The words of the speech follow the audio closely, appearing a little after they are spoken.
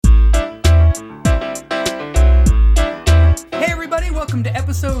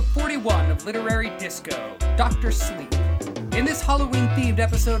episode 41 of Literary Disco, Dr. Sleep. In this Halloween-themed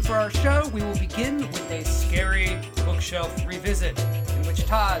episode for our show, we will begin with a scary bookshelf revisit, in which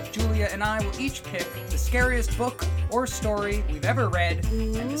Todd, Julia, and I will each pick the scariest book or story we've ever read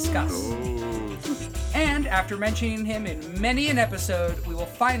and discuss. And after mentioning him in many an episode, we will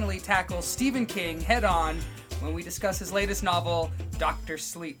finally tackle Stephen King head-on when we discuss his latest novel, Dr.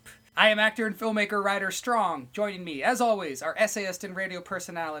 Sleep. I am actor and filmmaker Ryder Strong. Joining me, as always, are essayist and radio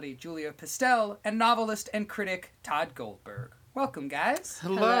personality Julia Pistel and novelist and critic Todd Goldberg. Welcome, guys.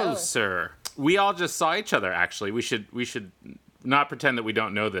 Hello, sir. We all just saw each other, actually. We should not pretend that we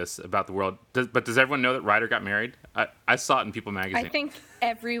don't know this about the world. But does everyone know that Ryder got married? I saw it in People magazine. I think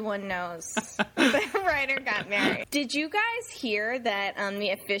everyone knows that Ryder got married. Did you guys hear that the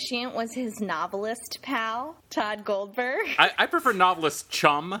officiant was his novelist pal, Todd Goldberg? I prefer novelist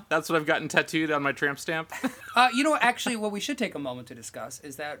chum. That's what I've gotten tattooed on my tramp stamp. Actually, what we should take a moment to discuss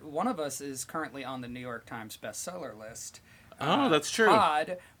is that one of us is currently on the New York Times bestseller list. Oh, that's true.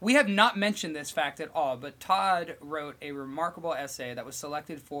 Todd, we have not mentioned this fact at all, but Todd wrote a remarkable essay that was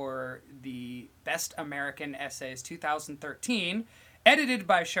selected for the Best American Essays 2013, edited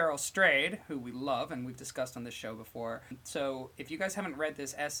by Cheryl Strayed, who we love and we've discussed on this show before. So if you guys haven't read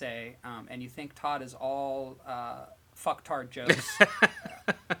this essay and you think Todd is all fucktard jokes,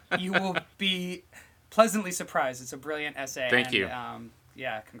 you will be pleasantly surprised. It's a brilliant essay. Thank you.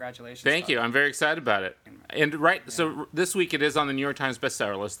 Yeah, congratulations. Thank you. I'm very excited about it. And so this week it is on the New York Times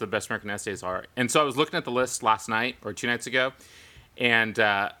bestseller list, the Best American Essays are. And so I was looking at the list last night or 2 nights ago, and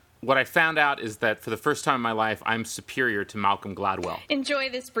what I found out is that for the first time in my life, I'm superior to Malcolm Gladwell. Enjoy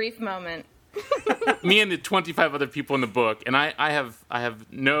this brief moment. Me and the 25 other people in the book, and I have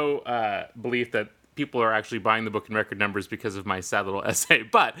no belief that people are actually buying the book in record numbers because of my sad little essay,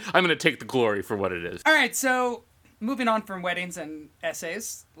 but I'm going to take the glory for what it is. All right, so moving on from weddings and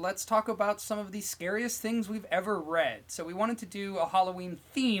essays, let's talk about some of the scariest things we've ever read. So we wanted to do a Halloween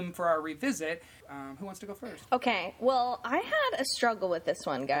theme for our revisit. Who wants to go first? Okay, well, I had a struggle with this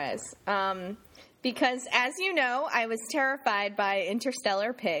one, guys. Because, as you know, I was terrified by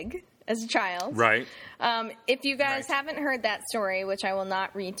Interstellar Pig as a child. Right. If you guys haven't heard that story, which I will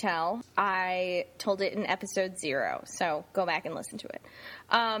not retell, I told it in episode 0, so go back and listen to it.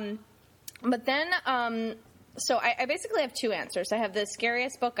 But then, so I basically have 2 answers. I have the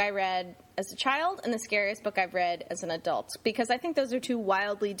scariest book I read as a child and the scariest book I've read as an adult, because I think those are 2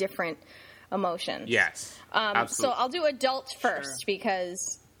 wildly different emotions. Yes, absolutely. So I'll do adult first,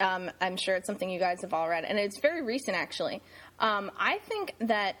 because I'm sure it's something you guys have all read, and it's very recent, actually. I think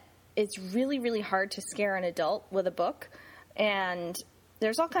that it's really, really hard to scare an adult with a book, and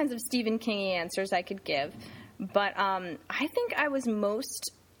there's all kinds of Stephen King answers I could give, but I think I was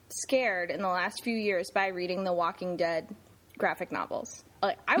most scared in the last few years by reading the Walking Dead graphic novels.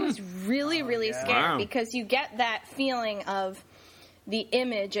 Like, I was really, really scared because you get that feeling of the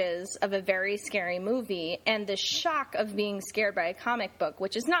images of a very scary movie and the shock of being scared by a comic book,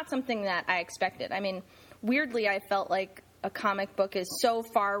 which is not something that I expected. I mean, weirdly, I felt like a comic book is so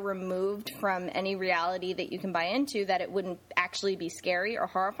far removed from any reality that you can buy into that it wouldn't actually be scary or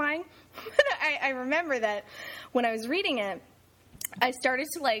horrifying. I remember that when I was reading it, I started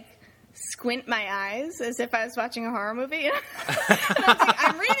to, squint my eyes as if I was watching a horror movie. And I was like,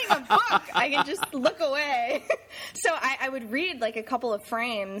 I'm reading a book. I can just look away. So I would read, a couple of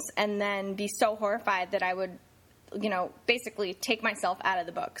frames and then be so horrified that I would, basically take myself out of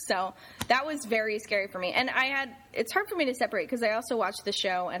the book. So that was very scary for me. And it's hard for me to separate because I also watched the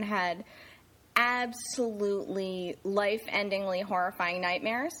show and had absolutely life-endingly horrifying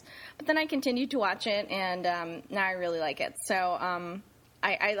nightmares. But then I continued to watch it, and now I really like it. So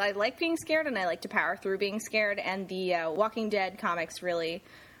I like being scared, and I like to power through being scared, and the Walking Dead comics really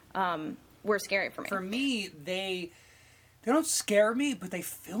were scary for me. For me, they don't scare me, but they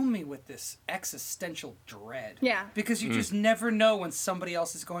fill me with this existential dread. Yeah. Because you just never know when somebody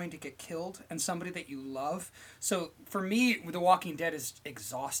else is going to get killed, and somebody that you love. So for me, The Walking Dead is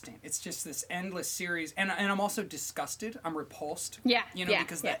exhausting. It's just this endless series, and I'm also disgusted. I'm repulsed. Yeah.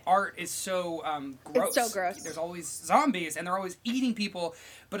 Because the art is so gross. It's so gross. There's always zombies, and they're always eating people,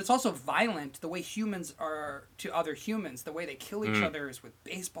 but it's also violent. The way humans are to other humans, the way they kill each other is with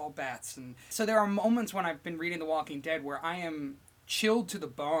baseball bats, and so there are moments when I've been reading The Walking Dead where I am chilled to the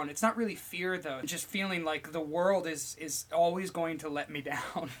bone. It's not really fear, though. It's just feeling like the world is always going to let me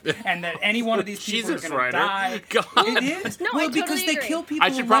down, and that any one of these people Jesus, are going to die. God. It is. No, well, I totally because they agree. kill people I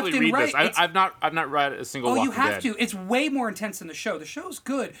should left probably and read right. this. I've not read a single Walking you have Dead. to. It's way more intense than the show. The show's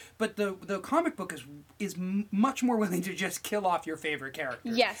good, but the comic book is much more willing to just kill off your favorite character.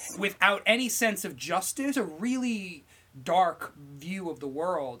 Yes. Without any sense of justice. It's a really dark view of the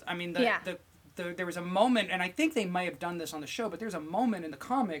world. I mean, there was a moment, and I think they might have done this on the show, but there's a moment in the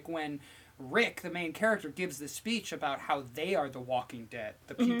comic when Rick, the main character, gives this speech about how they are the Walking Dead,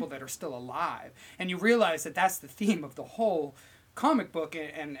 the people that are still alive. And you realize that that's the theme of the whole comic book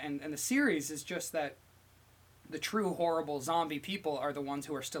and the series, is just that the true horrible zombie people are the ones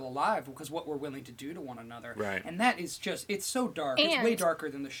who are still alive because what we're willing to do to one another. Right. And that is just, it's so dark. And it's way darker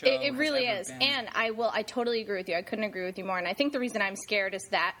than the show. It really ever is. been. And I totally agree with you. I couldn't agree with you more. And I think the reason I'm scared is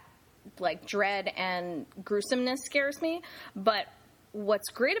that, like, dread and gruesomeness scares me. But what's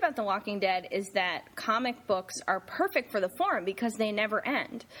great about The Walking Dead is that comic books are perfect for the form because they never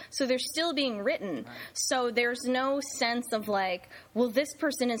end. So they're still being written. Right. So there's no sense of like, well, this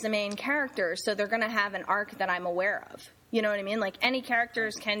person is the main character, so they're going to have an arc that I'm aware of. You know what I mean? Like, any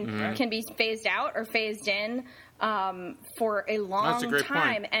characters can be phased out or phased in for a long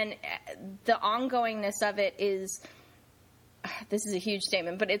time. Point. And the ongoingness of it is... This is a huge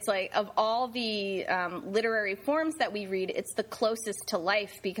statement, but it's like, of all the literary forms that we read, it's the closest to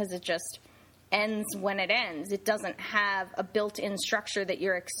life because it just ends when it ends. It doesn't have a built-in structure that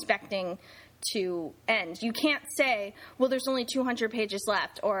you're expecting to end. You can't say, well, there's only 200 pages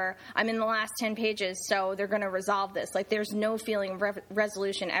left, or I'm in the last 10 pages, so they're going to resolve this. Like, there's no feeling of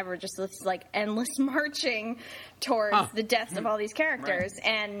resolution ever, just this, like, endless marching towards the deaths of all these characters.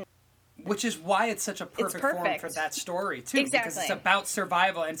 Right. And which is why it's such a perfect form for that story, too. Exactly. Because it's about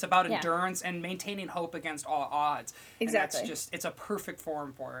survival, and it's about endurance and maintaining hope against all odds. Exactly. And that's just, it's a perfect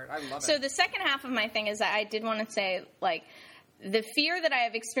form for it. I love it. So the second half of my thing is that I did want to say, like, the fear that I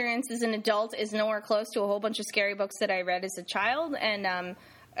have experienced as an adult is nowhere close to a whole bunch of scary books that I read as a child, and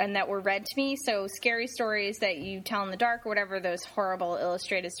that were read to me. So scary stories that you tell in the dark or whatever, those horrible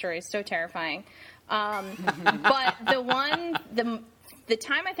illustrated stories, so terrifying. But the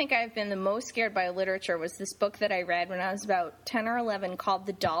time I think I've been the most scared by literature was this book that I read when I was about 10 or 11 called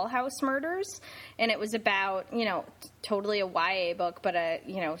The Dollhouse Murders. And it was about, totally a YA book, but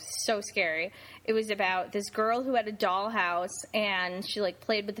so scary. It was about this girl who had a dollhouse and she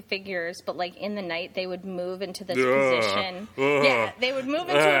played with the figures, but in the night they would move into this position. Yeah, they would move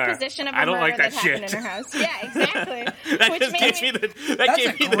into a position of a murder that happened in her house. Yeah, exactly.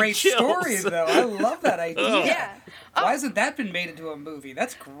 That's a great story, though. I love that idea. Yeah. Why hasn't that been made into a movie?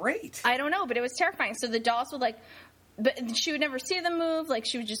 That's great. I don't know, but it was terrifying. So the dolls would but she would never see them move.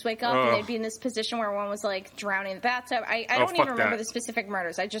 She would just wake up and they'd be in this position where one was drowning in the bathtub. I don't even remember the specific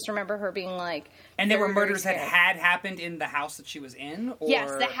murders. I just remember her being And there were murders that had happened in the house that she was in? Or...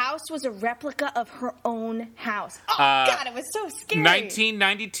 Yes, the house was a replica of her own house. Oh, God, it was so scary.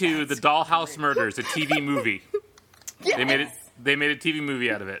 1992, The Dollhouse Murders, a TV movie. Yes. They made a TV movie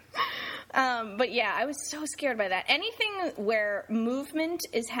out of it. But yeah, I was so scared by that. Anything where movement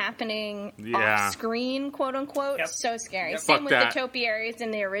is happening off screen, quote unquote, so scary. Same with the topiaries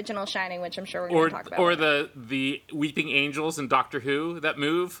in the original Shining, which I'm sure we're going to talk about. Or the Weeping Angels in Doctor Who that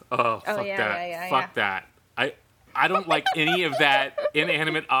move. Fuck that. I don't like any of that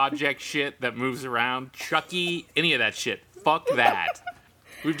inanimate object shit that moves around. Chucky, any of that shit. Fuck that.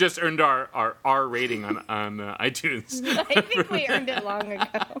 We've just earned our R rating on iTunes. I think we earned it long ago.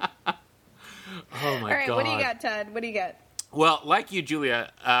 Oh, my God. All right, what do you got, Todd? What do you got? Well, like you,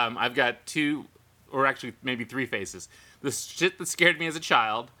 Julia, I've got two, or actually maybe three phases. The shit that scared me as a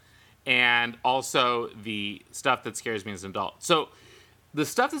child, and also the stuff that scares me as an adult. So the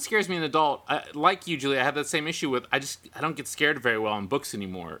stuff that scares me as an adult, like you, Julia, I have that same issue with, I don't get scared very well in books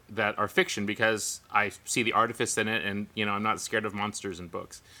anymore that are fiction because I see the artifice in it, and, I'm not scared of monsters in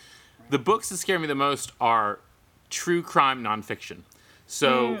books. The books that scare me the most are true crime nonfiction.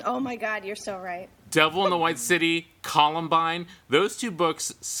 So, oh my God, you're so right. Devil in the White City, Columbine, those two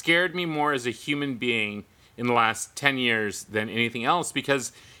books scared me more as a human being in the last 10 years than anything else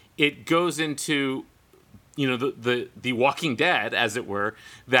because it goes into, the Walking Dead, as it were,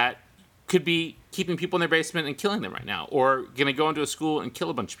 that could be keeping people in their basement and killing them right now, or going to go into a school and kill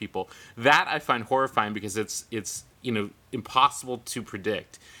a bunch of people. That I find horrifying because it's impossible to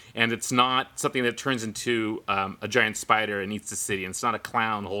predict. And it's not something that turns into a giant spider and eats the city. And it's not a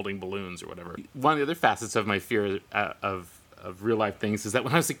clown holding balloons or whatever. One of the other facets of my fear of real life things is that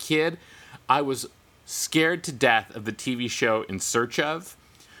when I was a kid, I was scared to death of the TV show In Search Of,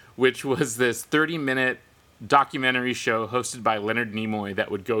 which was this 30-minute documentary show hosted by Leonard Nimoy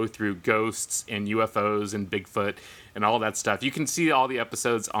that would go through ghosts and UFOs and Bigfoot and all that stuff. You can see all the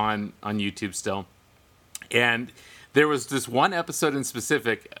episodes on YouTube still. And there was this one episode in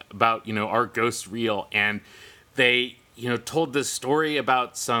specific about, are ghosts real? And they, told this story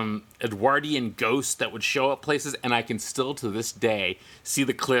about some Edwardian ghost that would show up places. And I can still, to this day, see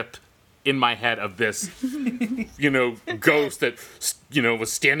the clip in my head of this, ghost that,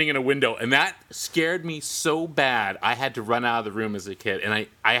 was standing in a window. And that scared me so bad, I had to run out of the room as a kid. And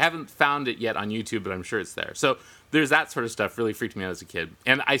I haven't found it yet on YouTube, but I'm sure it's there. So there's that sort of stuff really freaked me out as a kid.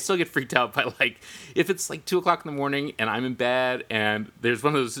 And I still get freaked out by, if it's 2 o'clock in the morning and I'm in bed and there's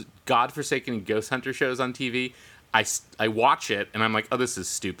one of those godforsaken ghost hunter shows on TV, I watch it and I'm like, oh, this is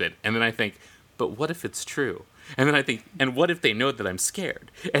stupid. And then I think, but what if it's true? And then I think, and what if they know that I'm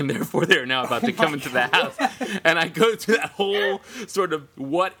scared? And therefore they're now about to come into the house. And I go through that whole sort of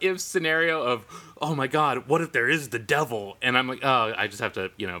what if scenario of, oh my God, what if there is the devil? And I'm like, oh, I just have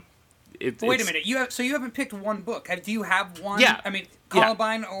to, Wait a minute. You haven't picked one book. Do you have one? Yeah. I mean,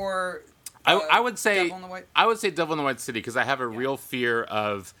 Columbine or I would say Devil in the White? I would say Devil in the White City because I have a real fear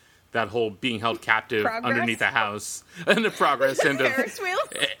of that whole being held captive underneath a house and the progress and Ferris wheel.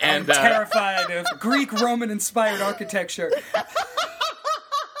 And I'm terrified of Greek Roman inspired architecture.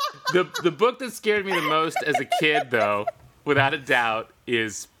 The book that scared me the most as a kid, though, without a doubt,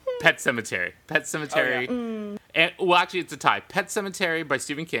 is Pet Sematary. Pet Sematary. Oh, yeah. And, well, actually, it's a tie. Pet Sematary by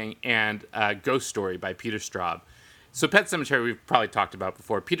Stephen King and Ghost Story by Peter Straub. So Pet Sematary we've probably talked about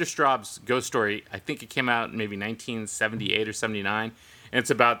before. Peter Straub's Ghost Story, I think it came out in maybe 1978 or 79. And it's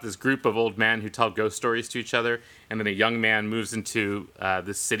about this group of old men who tell ghost stories to each other. And then a young man moves into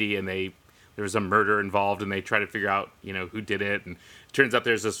this city and there's a murder involved and they try to figure out, who did it. And it turns out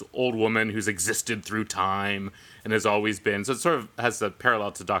there's this old woman who's existed through time and has always been. So it sort of has a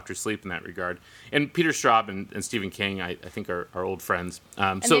parallel to Dr. Sleep in that regard. And Peter Straub and Stephen King, I think, are old friends.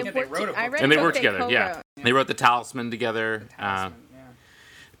 And so they worked together, yeah. They wrote The Talisman together.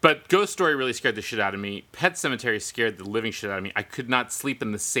 But Ghost Story really scared the shit out of me. Pet Sematary scared the living shit out of me. I could not sleep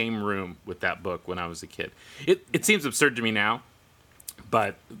in the same room with that book when I was a kid. It seems absurd to me now,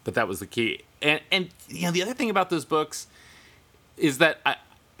 but that was the key. And the other thing about those books is that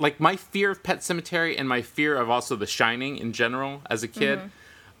my fear of Pet Sematary and my fear of also The Shining in general as a kid,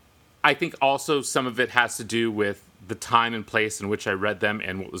 I think also some of it has to do with the time and place in which I read them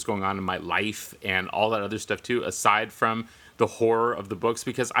and what was going on in my life and all that other stuff too, aside from the horror of the books,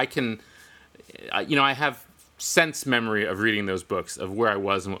 because I have sense memory of reading those books, of where I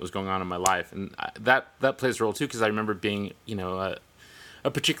was and what was going on in my life. And that plays a role too, because I remember being, a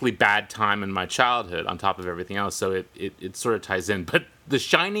particularly bad time in my childhood on top of everything else. So it sort of ties in. But The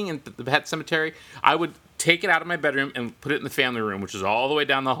Shining and the Pet Sematary, I would take it out of my bedroom and put it in the family room, which is all the way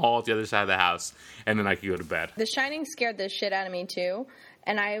down the hall at the other side of the house. And then I could go to bed. The Shining scared the shit out of me too.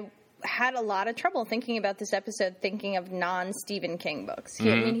 And I had a lot of trouble thinking about this episode, thinking of non-Stephen King books. I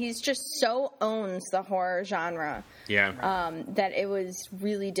mean, he's just so owns the horror genre that it was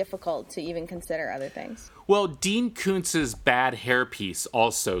really difficult to even consider other things. Well, Dean Koontz's Bad Hair Piece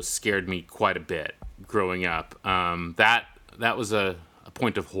also scared me quite a bit growing up. That was a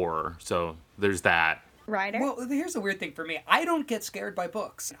point of horror, so there's that. Ryder? Well, here's the weird thing for me. I don't get scared by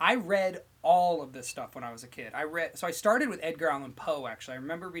books. I read all of this stuff when I was a kid. So I started with Edgar Allan Poe, actually. I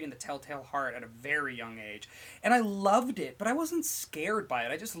remember reading The Telltale Heart at a very young age. And I loved it, but I wasn't scared by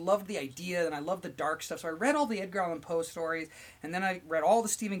it. I just loved the idea, and I loved the dark stuff. So I read all the Edgar Allan Poe stories, and then I read all the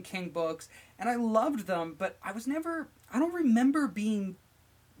Stephen King books, and I loved them, but I don't remember being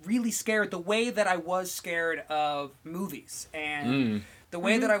really scared the way that I was scared of movies. And the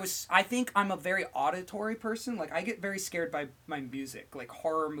way that I think I'm a very auditory person. Like, I get very scared by my music, like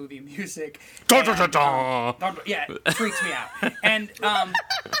horror movie music. Yeah, it freaks me out. And,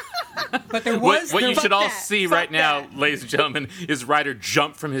 but there was... What you should all see right now, ladies and gentlemen, is Ryder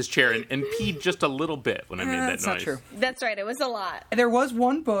jump from his chair and peed just a little bit when I made that noise. That's not true. That's right, it was a lot. There was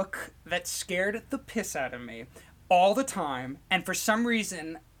one book that scared the piss out of me all the time, and for some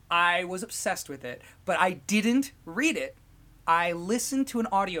reason, I was obsessed with it, but I didn't read it. I listened to an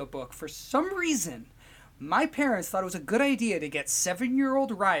audiobook. For some reason, my parents thought it was a good idea to get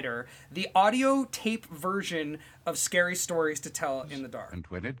 7-year-old Ryder the audio tape version of Scary Stories to Tell in the Dark. And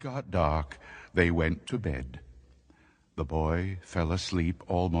when it got dark, they went to bed. The boy fell asleep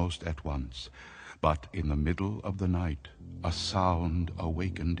almost at once, but in the middle of the night, a sound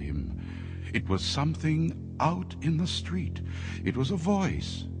awakened him. It was something out in the street. It was a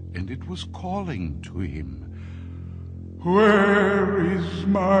voice, and it was calling to him. Where is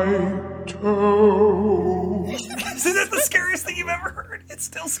my toe? Isn't that the scariest thing you've ever heard? It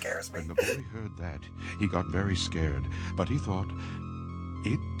still scares me. When the boy heard that, he got very scared, but he thought,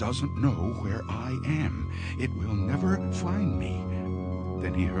 it doesn't know where I am. It will never find me.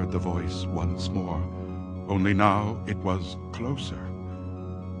 Then he heard the voice once more, only now it was closer.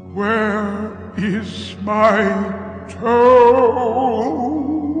 Where is my toe?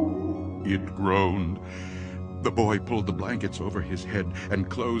 It groaned. The boy pulled the blankets over his head and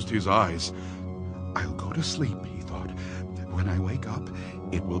closed his eyes. I'll go to sleep, he thought. When I wake up,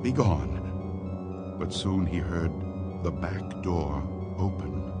 it will be gone. But soon he heard the back door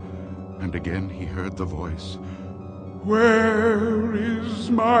open, and again he heard the voice. Where is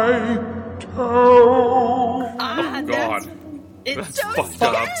my toe? Oh, God. It's That's so fucked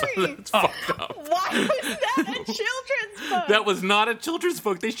up. scary. That's fucked up. Why was that a children's book? That was not a children's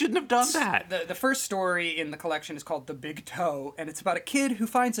book. They shouldn't have done that. The first story in the collection is called The Big Toe, and it's about a kid who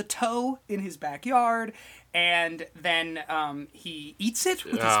finds a toe in his backyard, and then he eats it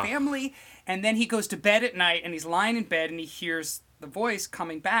with his family, and then he goes to bed at night, and he's lying in bed, and he hears the voice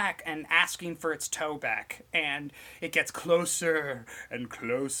coming back and asking for its toe back, and it gets closer and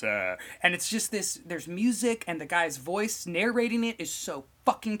closer, and it's just this, there's music, and the guy's voice narrating it is so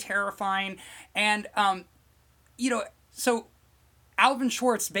fucking terrifying. And so Alvin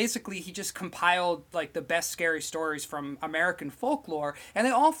Schwartz, basically, he just compiled like the best scary stories from American folklore, and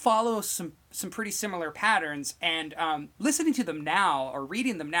they all follow some pretty similar patterns. And listening to them now or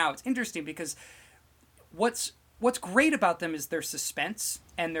reading them now, it's interesting because what's great about them is their suspense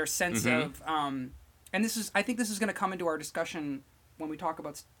and their sense of and I think this is going to come into our discussion when we talk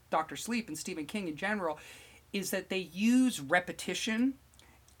about Dr. Sleep and Stephen King in general, is that they use repetition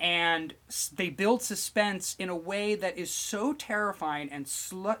and they build suspense in a way that is so terrifying and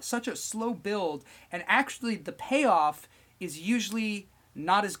such a slow build, and actually the payoff is usually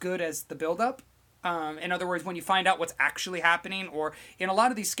not as good as the buildup. In other words, when you find out what's actually happening, or in a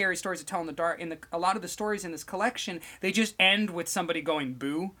lot of these scary stories that tell in the dark, a lot of the stories in this collection, they just end with somebody going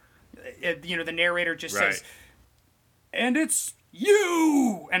boo. The narrator just says, and it's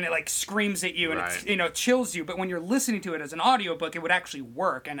you, and it like screams at you, and it chills you. But when you're listening to it as an audiobook, it would actually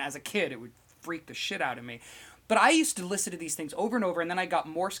work, and as a kid, it would freak the shit out of me. But I used to listen to these things over and over, and then I got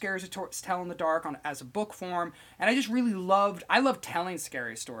more scares to tell in the dark as a book form, and I just really loved telling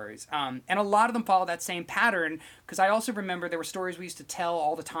scary stories. And a lot of them follow that same pattern, because I also remember there were stories we used to tell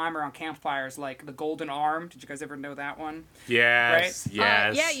all the time around campfires, like The Golden Arm. Did you guys ever know that one? Yes,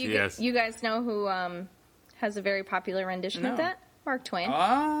 right? yes. You guys know who has a very popular rendition of that? Mark Twain.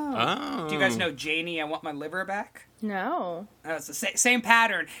 Oh. Do you guys know Janie, I Want My Liver Back? No. It's the same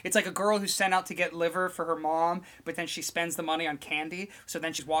pattern. It's like a girl who's sent out to get liver for her mom, but then she spends the money on candy. So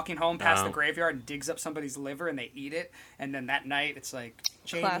then she's walking home past the graveyard and digs up somebody's liver, and they eat it. And then that night, it's like,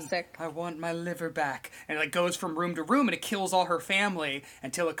 Janie, classic. I want my liver back. And it like goes from room to room, and it kills all her family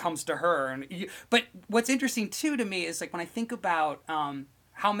until it comes to her. But what's interesting too to me is like when I think about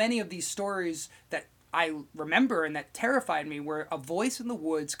how many of these stories that I remember and that terrified me were a voice in the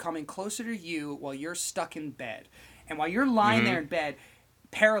woods coming closer to you while you're stuck in bed. And while you're lying there in bed,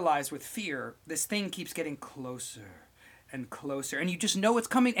 paralyzed with fear, this thing keeps getting closer and closer. And you just know it's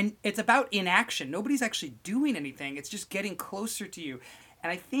coming. And it's about inaction. Nobody's actually doing anything. It's just getting closer to you.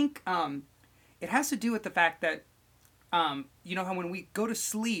 And I think it has to do with the fact that, how when we go to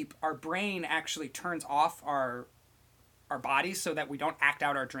sleep, our brain actually turns off our bodies so that we don't act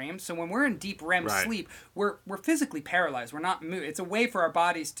out our dreams. So when we're in deep REM sleep, we're physically paralyzed. We're not moving. It's a way for our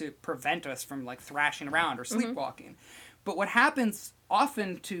bodies to prevent us from like thrashing around or sleepwalking. But what happens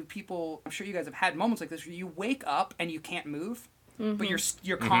often to people, I'm sure you guys have had moments like this, where you wake up and you can't move, but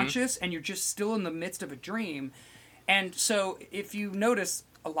you're conscious and you're just still in the midst of a dream. And so if you notice,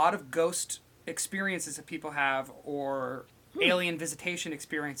 a lot of ghost experiences that people have or alien visitation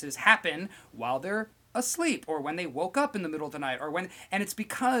experiences happen while they're asleep or when they woke up in the middle of the night and it's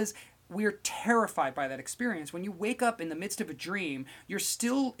because we're terrified by that experience. When you wake up in the midst of a dream, you're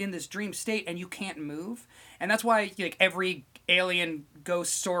still in this dream state and you can't move. And that's why like every alien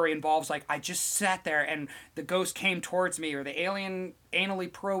ghost story involves like, I just sat there and the ghost came towards me, or the alien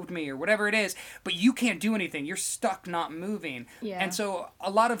anally probed me, or whatever it is, but you can't do anything. You're stuck not moving. Yeah. And so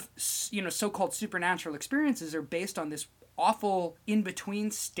a lot of so-called supernatural experiences are based on this awful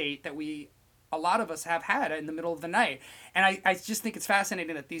in-between state that a lot of us have had in the middle of the night. And I just think it's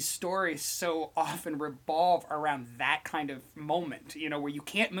fascinating that these stories so often revolve around that kind of moment, where you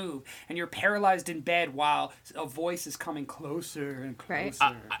can't move and you're paralyzed in bed while a voice is coming closer and closer.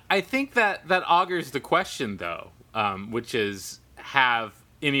 Right. I think that augurs the question, though, which is, have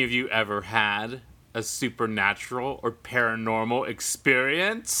any of you ever had a supernatural or paranormal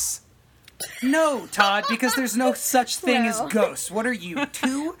experience? No, Todd, because there's no such thing as ghosts. What are you,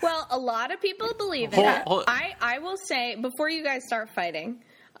 2? Well, a lot of people believe in it. I will say, before you guys start fighting,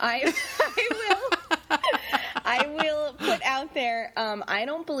 I will put out there, I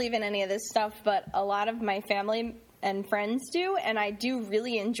don't believe in any of this stuff, but a lot of my family and friends do, and I do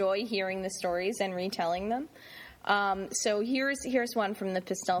really enjoy hearing the stories and retelling them. So here's one from the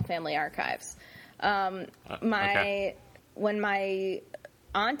Pistel Family Archives. When my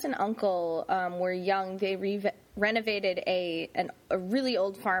aunt and uncle were young, they renovated a really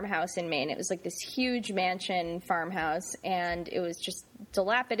old farmhouse in Maine. It was like this huge mansion farmhouse, and it was just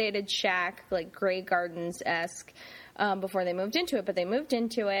dilapidated shack, like Grey Gardens-esque, before they moved into it. But they moved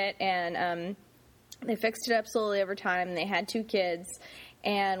into it, and they fixed it up slowly over time. They had 2 kids,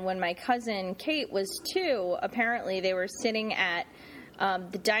 and when my cousin Kate was 2, apparently they were sitting at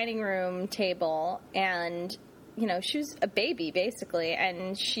the dining room table, and she was a baby basically,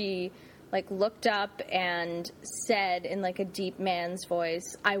 and she looked up and said in a deep man's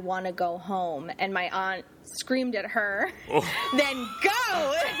voice, "I want to go home." And my aunt screamed at her, "Then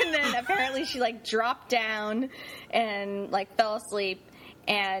go!" And then apparently she dropped down and fell asleep,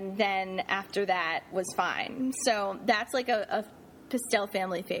 and then after that was fine. So that's a Pastel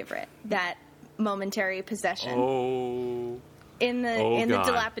family favorite, that momentary possession in the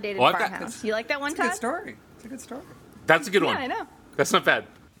dilapidated farmhouse. You like that one, Todd? It's a good story. It's a good story. That's a good one. Yeah, I know. That's not bad.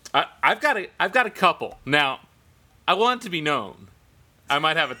 I've got a couple. Now, I want to be known. I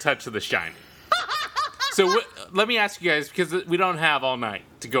might have a touch of The Shining. So let me ask you guys, because we don't have all night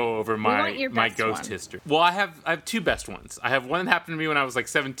to go over my ghost history. Well, I have 2 best ones. I have one that happened to me when I was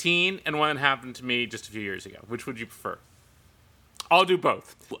 17, and one that happened to me just a few years ago. Which would you prefer? I'll do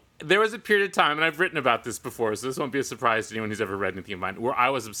both. There was a period of time, and I've written about this before, so this won't be a surprise to anyone who's ever read anything of mine, where I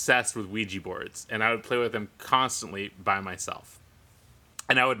was obsessed with Ouija boards, and I would play with them constantly by myself.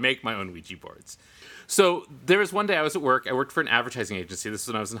 And I would make my own Ouija boards. So there was one day I was at work. I worked for an advertising agency. This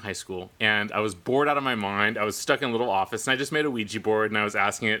was when I was in high school. And I was bored out of my mind. I was stuck in a little office. And I just made a Ouija board. And I was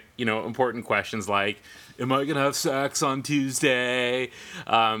asking it, important questions like, am I going to have sex on Tuesday?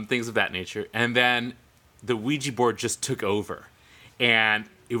 Things of that nature. And then the Ouija board just took over. And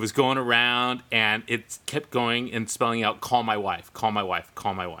it was going around. And it kept going and spelling out, call my wife, call my wife,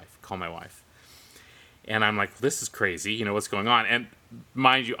 call my wife, call my wife. And I'm like, this is crazy. What's going on? And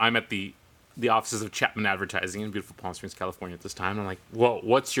mind you, I'm at the offices of Chapman Advertising in beautiful Palm Springs, California at this time. I'm like, whoa,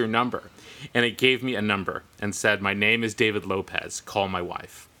 what's your number? And it gave me a number and said, my name is David Lopez. Call my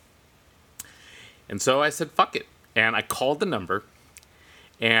wife. And so I said, fuck it. And I called the number,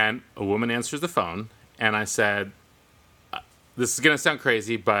 and a woman answers the phone. And I said, this is going to sound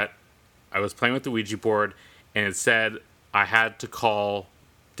crazy, but I was playing with the Ouija board, and it said I had to call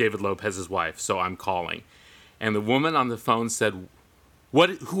David Lopez's wife, so I'm calling. And the woman on the phone said,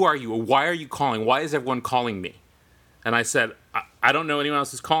 who are you? Why are you calling? Why is everyone calling me? And I said, I don't know anyone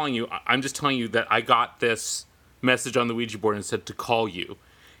else is calling you. I'm just telling you that I got this message on the Ouija board and said to call you.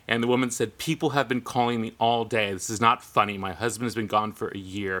 And the woman said, people have been calling me all day. This is not funny. My husband has been gone for a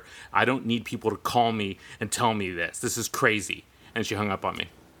year. I don't need people to call me and tell me this. This is crazy. And she hung up on me.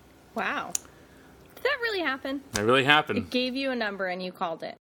 Wow. Did that really happen? That really happened. It gave you a number and you called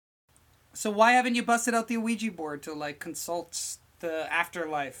it. So why haven't you busted out the Ouija board to consult the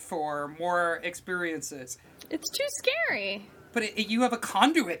afterlife for more experiences? It's too scary. But you have a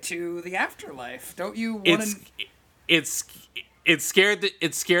conduit to the afterlife, don't you? Want It scared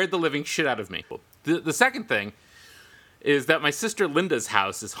the living shit out of me. The second thing is that my sister Linda's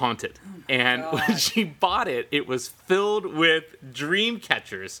house is haunted, and when she bought it, it was filled with dream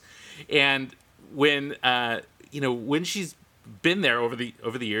catchers, and when she's been there over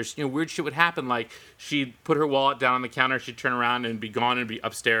the years, weird shit would happen. Like, she'd put her wallet down on the counter, she'd turn around and be gone and be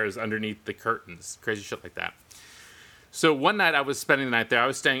upstairs underneath the curtains. Crazy shit like that. So one night I was spending the night there. I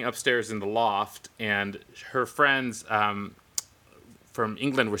was staying upstairs in the loft, and her friends from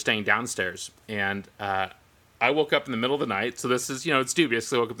England were staying downstairs. And I woke up in the middle of the night. So this is, it's dubious.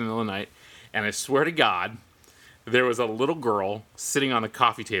 So I woke up in the middle of the night, and I swear to God, there was a little girl sitting on the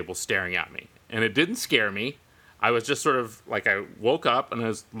coffee table staring at me. And it didn't scare me. I was just sort of I woke up and I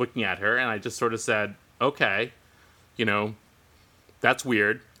was looking at her, and I just sort of said, okay, that's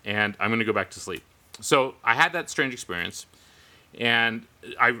weird, and I'm going to go back to sleep. So I had that strange experience, and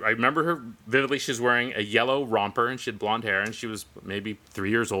I remember her vividly. She was wearing a yellow romper, and she had blonde hair, and she was maybe 3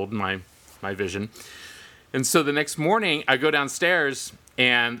 years old in my vision. And so the next morning, I go downstairs,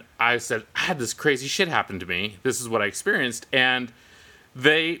 and I said, I had this crazy shit happen to me. This is what I experienced, and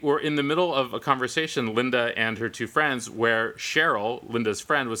they were in the middle of a conversation, Linda and her 2 friends, where Cheryl, Linda's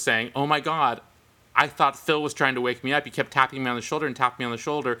friend, was saying, oh my God, I thought Phil was trying to wake me up. He kept tapping me on the shoulder and tapping me on the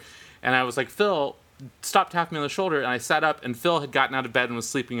shoulder. And I was like, Phil, stop tapping me on the shoulder. And I sat up, and Phil had gotten out of bed and was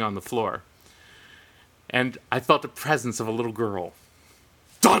sleeping on the floor. And I felt the presence of a little girl.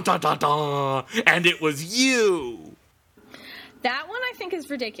 Dun, dun, dun, dun. And it was you. That one I think is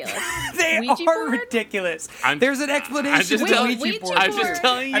ridiculous. They Ouija are board? ridiculous. There's an explanation to the Ouija board. I'm just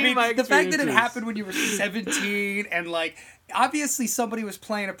telling you my the fact that it experiences. happened when you were 17 and obviously somebody was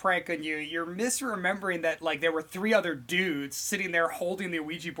playing a prank on you. You're misremembering that, like, there were 3 other dudes sitting there holding the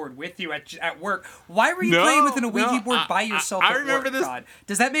Ouija board with you at work. Why were you playing with an Ouija board by yourself at remember work, this. Todd?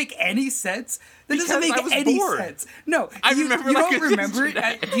 Does that make any sense? That Because doesn't I make was any bored. sense. No, I you remember don't like remember it.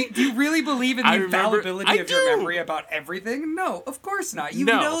 yesterday. Do you really believe in the I remember- infallibility I of your do. memory about everything? No, of course not. You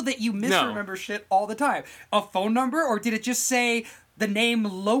No. know that you misremember shit all the time. A phone number, or did it just say the name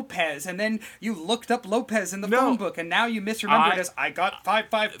Lopez, and then you looked up Lopez in the phone book, and now you misremembered as I got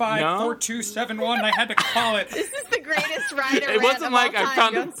 555-4271. I had to call it. This is the greatest rider It wasn't like I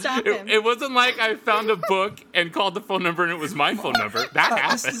found Don't stop him. it wasn't like I found a book and called the phone number and it was my phone number.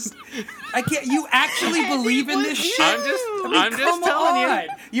 That This happened. is, I can't. You actually believe in this shit? I'm just Come telling on. you.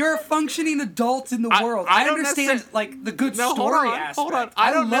 You're a functioning adult in the world. I I don't understand necessar- like the good No, story hold on, aspect. hold on.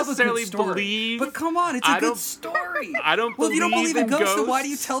 I don't love a necessarily good story. believe- But come on, it's I a good don't- story. I don't Well, if you don't believe believe in in ghosts, then why do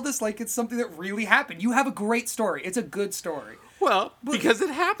you ghosts. tell this like it's something that really happened? You have a great story. It's a good story. Well, because it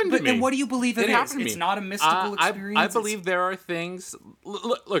happened to But me. and what do you believe it is? happened to It's me. not a mystical experience. I It's- believe there are things.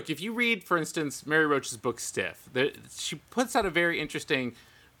 Look, if you read, for instance, Mary Roach's book Stiff, she puts out a very interesting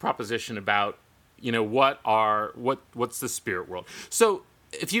proposition about, what's the spirit world. So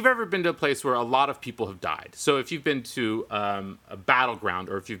if you've ever been to a place where a lot of people have died, so if you've been to a battleground,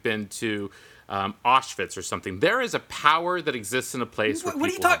 or if you've been to Auschwitz or something, there is a power that exists in a place where What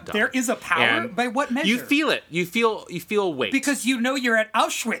are you people have talking? died. There is a power? And By what measure? You feel it. You feel weight. Because you know you're at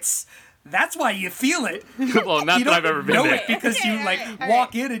Auschwitz. That's why you feel it. Well, not You that I've don't ever been know there. it because Okay, you all like right, all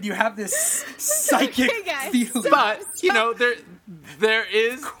walk in and you have this psychic Okay, guys, feeling. stop. But there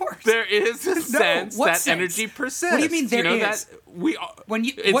is course. a sense what that sense? energy persists. What do you mean there is? That we are, When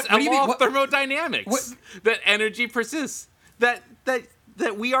you- it's what a do you law mean? of thermodynamics What- that energy persists. That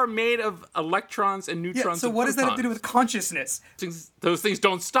we are made of electrons and Yeah, neutrons. so and what does that have to do protons. with consciousness? Those things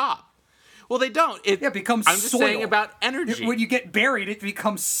don't stop. Well, they don't. It becomes I'm just soil. saying about energy. When you get buried, it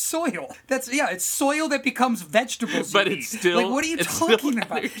becomes soil. It's soil that becomes vegetables. But you it's eat. still- like, what are you it's still talking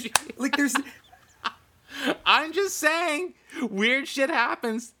about? energy. Like, there's I'm just saying, weird shit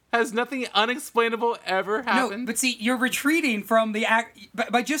happens. Has nothing unexplainable ever happened? no. But see, you're retreating from the act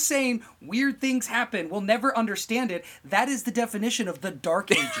by just saying weird things happen. We'll never understand it. That is the definition of the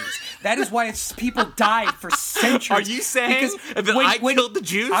Dark Ages. That is why people died for centuries. Are you saying that I killed the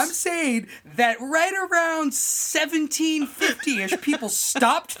Jews? I'm saying that right around 1750-ish, people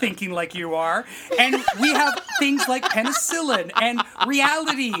stopped thinking like you are, and we have things like penicillin and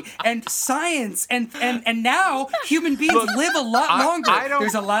reality and science, and now human beings Look, live a lot longer.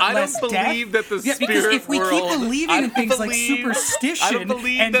 There's a lot I less don't believe death. that the Yeah, because spirit if we world, keep believing I in don't things like believe- I superstition don't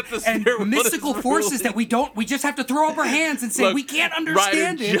believe and, that the and spirit world mystical is forces ruling. that we just have to throw up our hands and say Look, we can't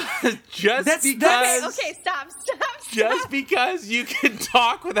understand Ryder, it. Just That's- because, Okay, stop. just because you can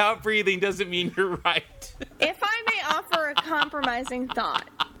talk without breathing doesn't mean you're right. If I may offer a compromising thought,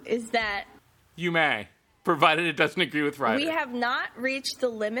 is that You may, provided it doesn't agree with Ryder. we have not reached the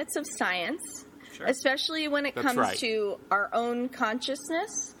limits of science, especially when it That's comes right. to our own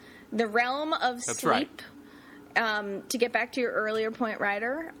consciousness, the realm of That's sleep. To get back to your earlier point,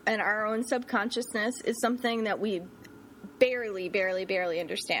 Ryder, and our own subconsciousness is something that we barely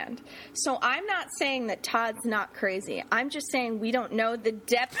understand. So I'm not saying that Todd's not crazy. I'm just saying we don't know the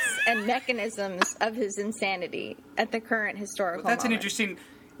depths and mechanisms of his insanity at the current historical That's an moment. interesting.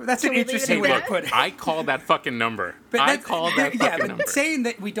 That's Can an we leave it interesting at way to that? put it. I call that fucking number. I call that yeah, fucking but number. saying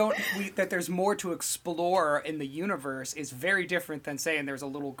that that there's more to explore in the universe is very different than saying there's a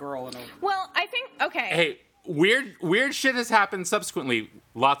little girl in a. Well, I think okay. Hey, weird shit has happened subsequently.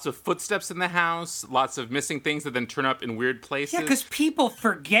 Lots of footsteps in the house, lots of missing things that then turn up in weird places. Yeah, because people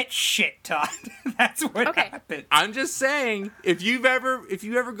forget shit, Todd. That's what Okay. happens. I'm just saying, if you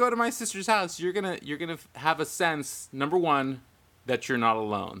ever go to my sister's house, you're gonna have a sense, number one, that you're not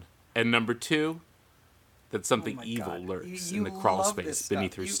alone, and number two, that something my evil God. lurks You in the crawl love space this stuff.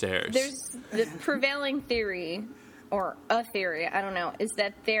 beneath her stairs. There's the prevailing theory, or a theory, I don't know, is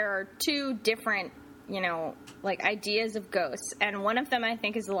that there are two different, like ideas of ghosts, and one of them I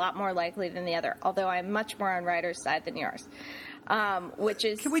think is a lot more likely than the other, although I'm much more on Ryder's side than yours. Which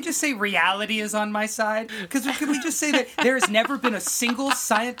is... Can we just say reality is on my side? Because can we just say that there has never been a single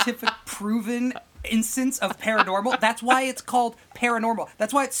scientific proven instance of paranormal? That's why it's called paranormal.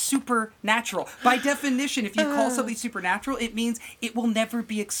 That's why it's supernatural. By definition, if you call something supernatural, it means it will never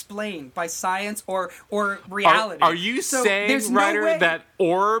be explained by science or reality. Are you So saying, there's no Ryder, way- that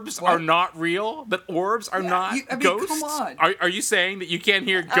orbs What? are not real? That orbs are not I mean, ghosts? come on. Are you saying that you can't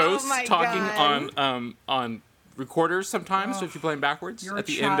hear ghosts my talking God. on recorders sometimes. So if you play them backwards You're at a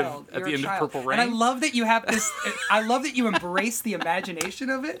the child. end of Purple Rain. And I love that you have this. I love that you embrace the imagination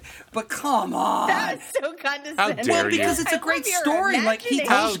of it. But come on. That's so condescending. How dare Well, because you. it's a I great love your story. Like, he imagination.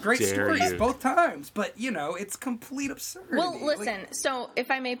 tells How great dare stories you. both times. But, it's complete absurdity. Well, Like, listen, so if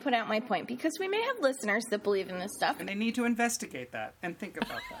I may put out my point, because we may have listeners that believe in this stuff. and they need to investigate that and think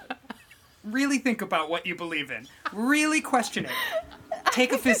about that. Really think about what you believe in. Really question it.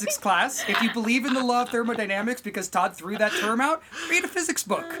 Take a physics class. If you believe in the law of thermodynamics because Todd threw that term out, read a physics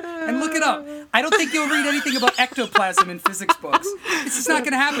book and look it up. I don't think you'll read anything about ectoplasm in physics books. This is not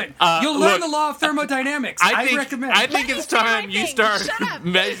going to happen. You'll learn look, the law of thermodynamics. I recommend. I think it's time you thing. start Shut up.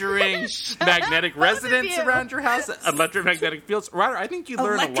 measuring magnetic resonance you. around your house, electromagnetic fields. Ryder, I think you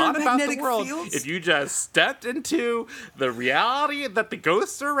learn a lot about the Electromagnetic world fields? if you just stepped into the reality that the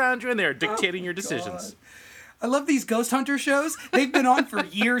ghosts are around you and they're dictating your decisions. I love these ghost hunter shows. They've been on for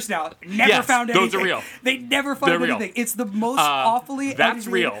years now. Never Yes, found anything. those are real. They never find They're real. anything. It's the most awfully that's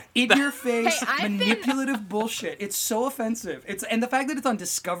edited, real. in your face, Hey, I've been- manipulative bullshit. It's so offensive. And the fact that it's on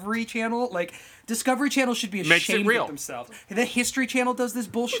Discovery Channel, like Discovery Channel should be Makes it ashamed real. of themselves. The History Channel does this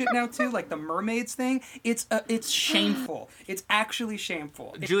bullshit now too, like the mermaids thing. It's shameful. It's actually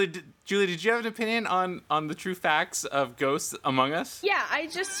shameful. Julie, did you have an opinion on the true facts of ghosts among us? Yeah, I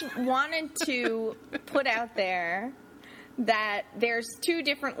just wanted to put out there that there's two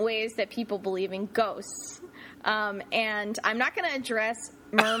different ways that people believe in ghosts. And I'm not going to address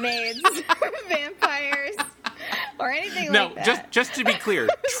mermaids, vampires, or anything No, like that. just to be clear,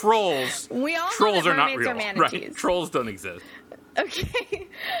 trolls. We all know Trolls that are not mermaids real. are manatees. Right? Trolls don't exist. Okay.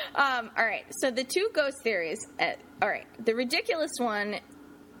 All right. So the two ghost theories. All right. The ridiculous one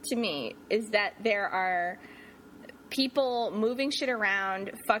to me is that there are people moving shit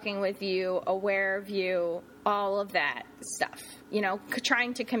around, fucking with you, aware of you, all of that stuff.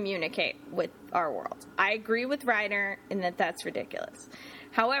 Trying to communicate with our world. I agree with Ryder in that that's ridiculous.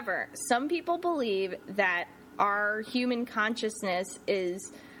 However, some people believe that our human consciousness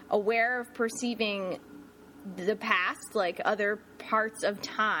is aware of perceiving the past, like other parts of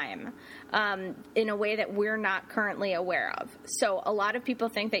time, in a way that we're not currently aware of. So a lot of people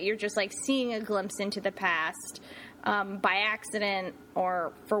think that you're just like seeing a glimpse into the past by accident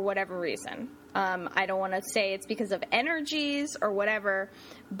or for whatever reason. I don't want to say it's because of energies or whatever,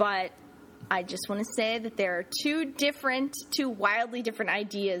 but I just want to say that there are two wildly different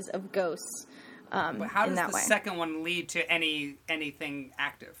ideas of ghosts. But how in does that the way. second one lead to anything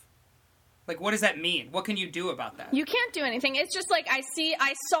active? Like, what does that mean? What can you do about that? You can't do anything. It's just like I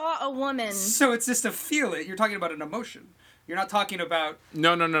saw a woman. So it's just a feeling. You're talking about an emotion. You're not talking about...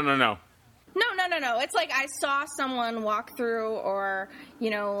 No. No. It's like I saw someone walk through, or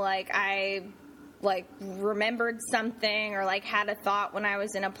I remembered something, or had a thought when I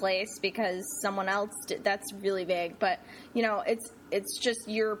was in a place because someone else did. That's really vague, but it's just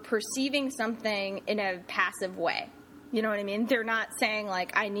you're perceiving something in a passive way. You know what I mean? They're not saying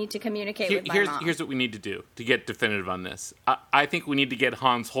I need to communicate with my mom. Here's what we need to do to get definitive on this. I think we need to get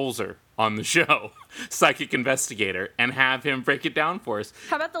Hans Holzer on the show, psychic investigator, and have him break it down for us.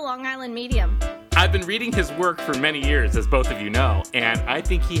 How about the Long Island Medium? I've been reading his work for many years, as both of you know, and I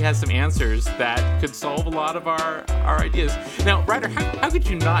think he has some answers that could solve a lot of our ideas. Now, Ryder, how could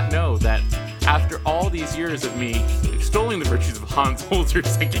you not know that after all these years of me extolling the virtues of Hans Holzer,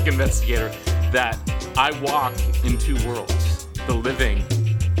 psychic investigator, that I walk in two worlds, the living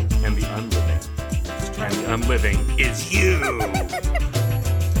and the unliving. And the unliving is you.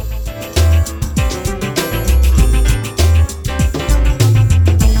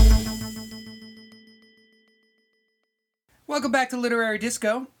 Welcome back to Literary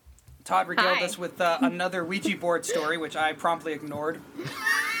Disco. Todd regaled Hi. us with another Ouija board story, which I promptly ignored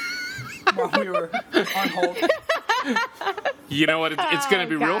while we were on hold. You know what? It's going to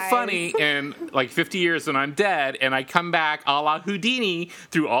be real guys. funny in 50 years when I'm dead and I come back a la Houdini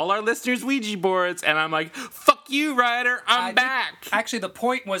through all our listeners' Ouija boards and I'm like, fuck you, Ryder, I'm back. Actually, the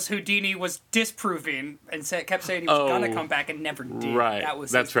point was Houdini was disproving and kept saying he was going to come back and never did. Right.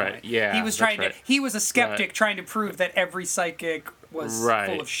 That's That's his right. point. Yeah, He was that's trying right. He was a skeptic Right. trying to prove that every psychic was Right.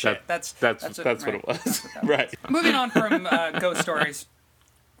 full of shit. That's what right. it was. That's what that was. Right. Moving on from ghost stories,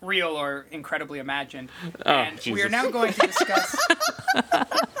 real or incredibly imagined, and we are Jesus. now going to discuss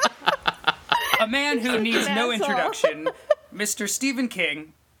a man who needs no Asshole. introduction, Mr. Stephen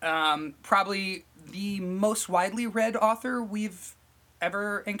King, probably the most widely read author we've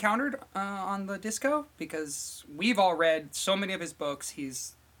ever encountered on the disco, because we've all read so many of his books.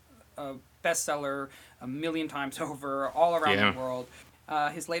 He's a bestseller 1 million times over all around Yeah. the world.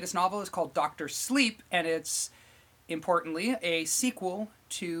 His latest novel is called Dr. Sleep, and it's, importantly, a sequel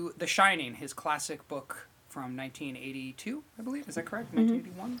to The Shining, his classic book from 1982, I believe. Is that correct?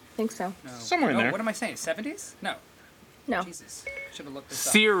 1981? I think so. No. Somewhere in there. What am I saying? 70s? No. No. Jesus. Should have looked this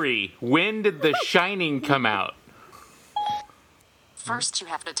up. Siri, when did The Shining come out? First, you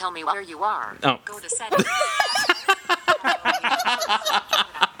have to tell me where you are. Oh. Go to settings.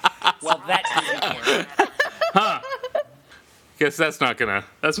 Well, that Guess that's not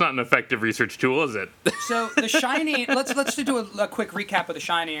an effective research tool, is it? So The Shining, let's do a quick recap of The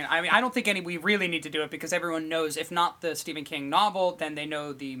Shining. I mean, I don't think we really need to do it because everyone knows, if not the Stephen King novel, then they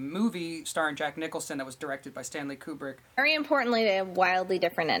know the movie starring Jack Nicholson that was directed by Stanley Kubrick. Very importantly, they have wildly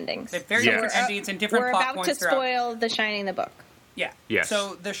different endings. They have very different endings and different We're plot about points to throughout. spoil The Shining, the book. Yeah. Yes.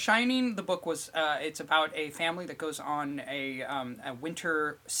 So The Shining, the book was, it's about a family that goes on a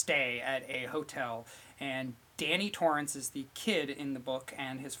winter stay at a hotel, and Danny Torrance is the kid in the book,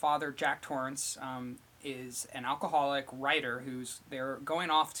 and his father, Jack Torrance, is an alcoholic writer they're going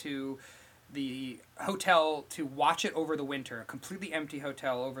off to the hotel to watch it over the winter, a completely empty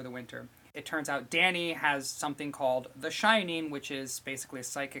hotel over the winter. It turns out Danny has something called The Shining, which is basically a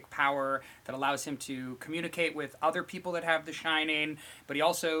psychic power that allows him to communicate with other people that have The Shining, but he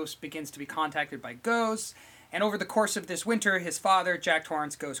also begins to be contacted by ghosts. And over the course of this winter, his father, Jack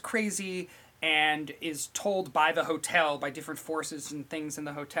Torrance, goes crazy and is told by the hotel, by different forces and things in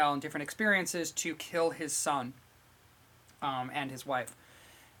the hotel and different experiences, to kill his son and his wife,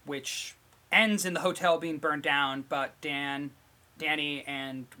 which ends in the hotel being burned down, but Danny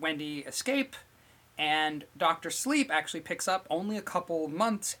and Wendy escape, and Dr. Sleep actually picks up only a couple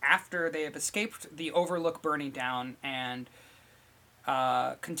months after they have escaped the Overlook burning down, and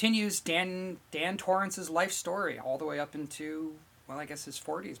continues Dan Torrance's life story all the way up into, well, I guess his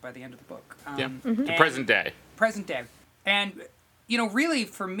 40s by the end of the book. The present day. Present day. And, really,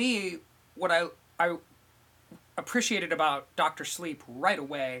 for me, what I appreciated about Dr. Sleep right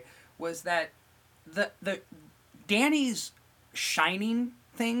away was that the Danny's Shining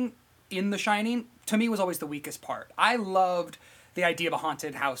thing in The Shining, to me, was always the weakest part. I loved the idea of a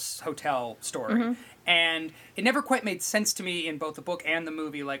haunted house hotel story. And it never quite made sense to me in both the book and the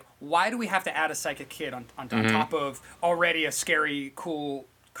movie, like, why do we have to add a psychic kid on top of already a scary, cool,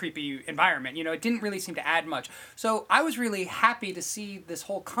 creepy environment? It didn't really seem to add much. So I was really happy to see this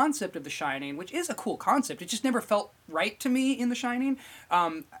whole concept of The Shining, which is a cool concept. It just never felt right to me in The Shining.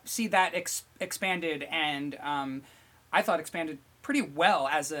 See that expanded, and I thought expanded pretty well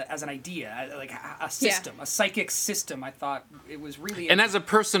as an idea, like a system, a psychic system. I thought it was really... And as a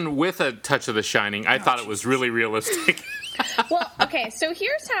person with a touch of The Shining, I thought it was really realistic. Well, okay, so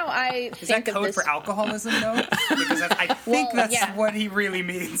here's how I Is think that of code this. for alcoholism, though? Because I think that's yeah. what he really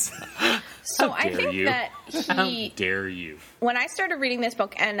means. So I dare think you. that How he... dare you? When I started reading this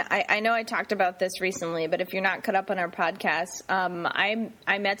book, and I know I talked about this recently, but if you're not caught up on our podcast,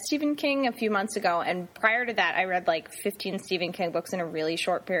 I met Stephen King a few months ago, and prior to that, I read like 15 Stephen King books in a really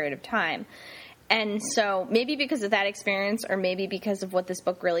short period of time. And so maybe because of that experience, or maybe because of what this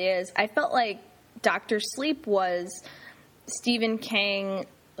book really is, I felt like Dr. Sleep was Stephen King,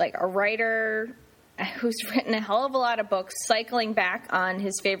 like a writer who's written a hell of a lot of books, cycling back on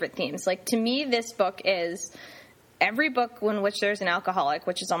his favorite themes. Like, to me, this book is every book in which there's an alcoholic,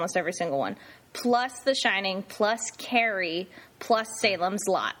 which is almost every single one, plus The Shining, plus Carrie, plus Salem's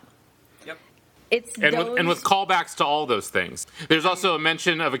Lot. Yep. It's And with callbacks to all those things. There's also a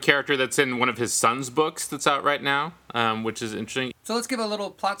mention of a character that's in one of his son's books that's out right now, which is interesting. So let's give a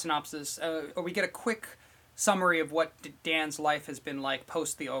little plot synopsis, or we get a quick summary of what Dan's life has been like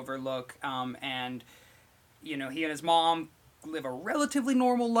post the Overlook, and he and his mom live a relatively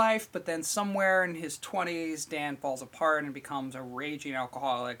normal life, but then somewhere in his 20s, Dan falls apart and becomes a raging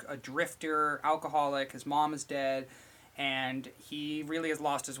alcoholic, a drifter alcoholic. His mom is dead, and he really has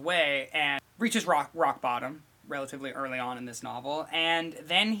lost his way and reaches rock bottom relatively early on in this novel. And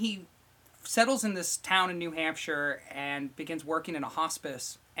then he settles in this town in New Hampshire and begins working in a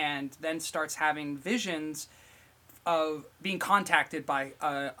hospice, and then starts having visions of being contacted by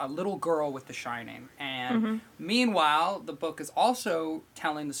a little girl with The Shining. And meanwhile, the book is also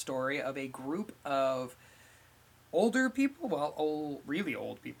telling the story of a group of older people, really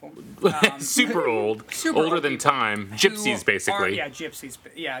old people. Super old. Older than time. Gypsies, basically.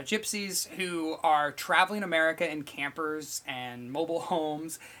 Gypsies who are traveling America in campers and mobile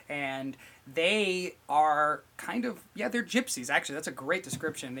homes, and they are kind of, they're gypsies. Actually, that's a great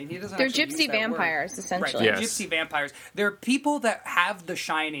description. They're gypsy vampires, essentially. Right, gypsy vampires. They're people that have The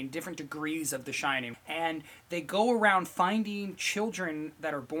Shining, different degrees of The Shining, and they go around finding children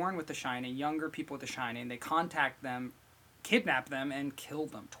that are born with The Shining, younger people with The Shining. They contact them, kidnap them, and kill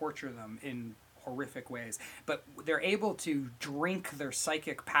them, torture them in horrific ways. But they're able to drink their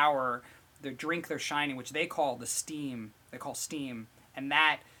psychic power drink they're shining, which they call the steam. They call steam, and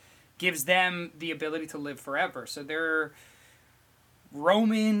that gives them the ability to live forever. So they're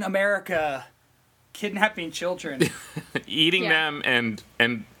roaming America, kidnapping children, eating them, and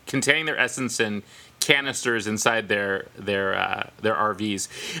containing their essence in canisters inside their RVs.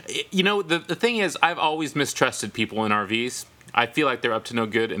 You know, the thing is, I've always mistrusted people in RVs. I feel like they're up to no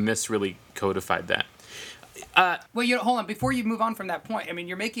good, and this really codified that. Well, hold on. Before you move on from that point, I mean,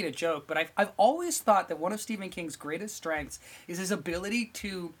 you're making a joke, but I've always thought that one of Stephen King's greatest strengths is his ability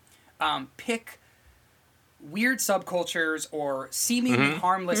to pick weird subcultures or seemingly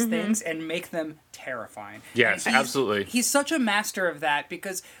harmless things and make them terrifying. Yes, absolutely. He's such a master of that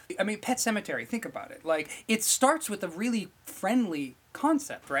because, I mean, Pet Sematary, think about it. Like, it starts with a really friendly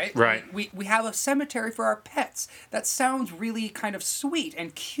concept, right? Right. We have a cemetery for our pets. That sounds really kind of sweet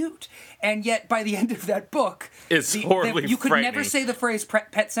and cute. And yet, by the end of that book, it's horribly you could frightening. never say the phrase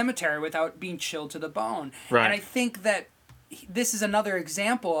Pet Sematary without being chilled to the bone. Right. And I think that this is another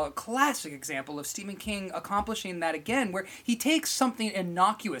example, a classic example of Stephen King accomplishing that again, where he takes something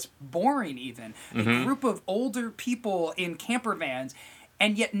innocuous, boring even, a group of older people in camper vans,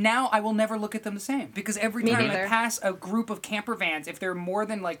 and yet now I will never look at them the same. Because every time I pass a group of camper vans, if there are more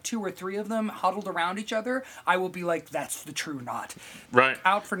than like 2 or 3 of them huddled around each other, I will be like, that's the true knot. Right.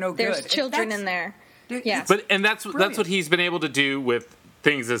 Out for no good. There's children in there. Yeah. But that's what he's been able to do with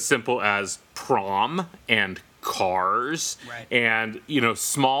things as simple as prom and Cars, and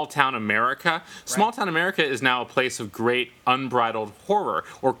small town America. Small town America is now a place of great unbridled horror.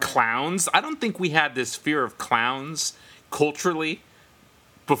 Or clowns. I don't think we had this fear of clowns culturally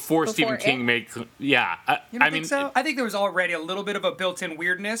before Stephen King made. Yeah, you don't think so? I think there was already a little bit of a built-in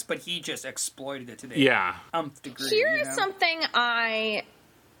weirdness, but he just exploited it to the nth degree. Here's something I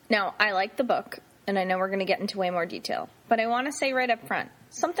like the book, and I know we're going to get into way more detail, but I want to say right up front,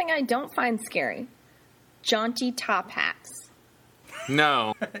 something I don't find scary. Jaunty top hats.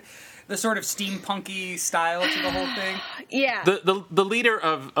 No. The sort of steampunky style to the whole thing. Yeah. The leader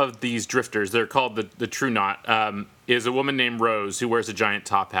of these drifters, they're called the True Knot, is a woman named Rose who wears a giant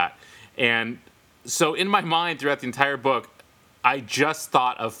top hat. And so in my mind throughout the entire book, I just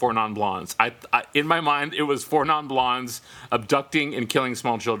thought of Four Non-Blondes. In my mind, it was Four Non-Blondes abducting and killing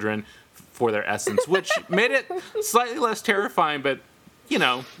small children for their essence, which made it slightly less terrifying, but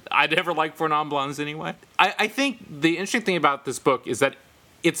I never liked Four Non-Blondes anyway. I think the interesting thing about this book is that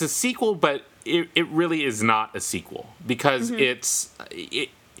it's a sequel, but it really is not a sequel because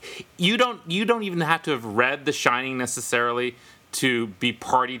you don't even have to have read The Shining necessarily to be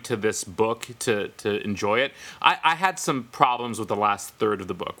party to this book to enjoy it. I had some problems with the last third of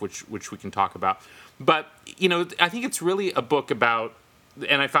the book, which we can talk about. But I think it's really a book about,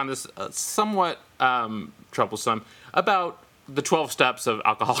 and I found this somewhat troublesome, about the 12 steps of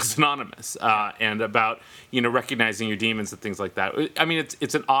Alcoholics Anonymous, and about recognizing your demons and things like that. I mean,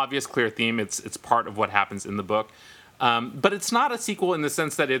 it's an obvious, clear theme. It's part of what happens in the book, but it's not a sequel in the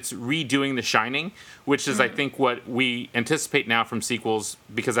sense that it's redoing The Shining, which is I think what we anticipate now from sequels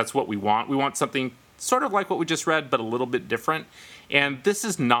because that's what we want. We want something sort of like what we just read, but a little bit different. And this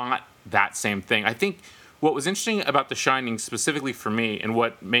is not that same thing. I think what was interesting about The Shining, specifically for me, and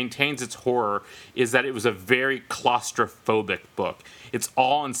what maintains its horror, is that it was a very claustrophobic book. It's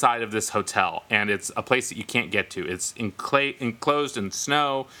all inside of this hotel, and it's a place that you can't get to. It's enclosed in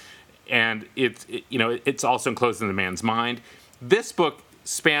snow, and it's also enclosed in the man's mind. This book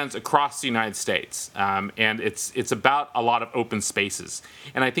spans across the United States, and it's about a lot of open spaces.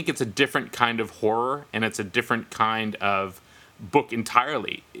 And I think it's a different kind of horror, and it's a different kind of book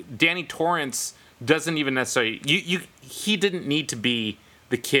entirely. Danny Torrance doesn't even necessarily he didn't need to be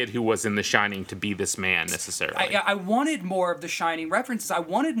the kid who was in The Shining to be this man necessarily. I wanted more of The Shining references. I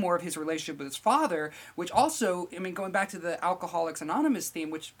wanted more of his relationship with his father, which also, I mean, going back to the Alcoholics Anonymous theme,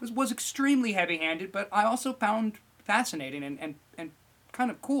 which was extremely heavy-handed, but I also found fascinating and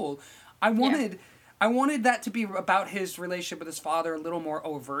kind of cool. I wanted that to be about his relationship with his father a little more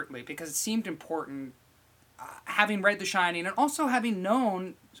overtly because it seemed important. Having read The Shining and also having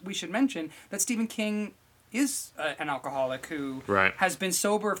known, we should mention, that Stephen King is an alcoholic who has been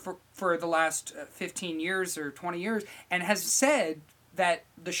sober for the last 15 years or 20 years and has said that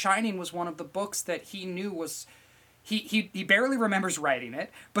The Shining was one of the books that he knew was... He barely remembers writing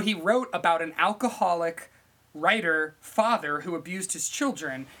it, but he wrote about an alcoholic writer father who abused his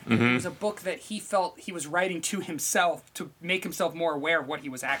children. And it was a book that he felt he was writing to himself to make himself more aware of what he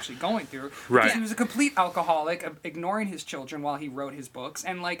was actually going through. Because he was a complete alcoholic, ignoring his children while he wrote his books.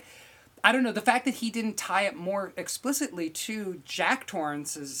 And I don't know, the fact that he didn't tie it more explicitly to Jack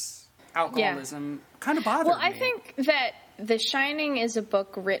Torrance's alcoholism kind of bothered me. Well, I think that The Shining is a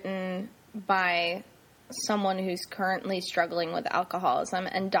book written by someone who's currently struggling with alcoholism,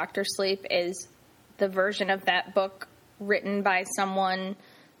 and Dr. Sleep is the version of that book written by someone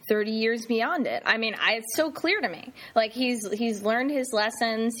 30 years beyond it. I mean, it's so clear to me. Like, he's learned his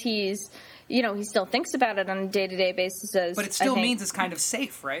lessons. He still thinks about it on a day-to-day basis. But it still means it's kind of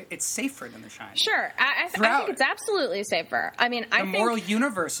safe, right? It's safer than The Shining. Sure. I think it's absolutely safer. I mean, the moral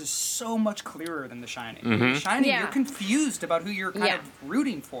universe is so much clearer than The Shining. The Shining, you're confused about who you're kind of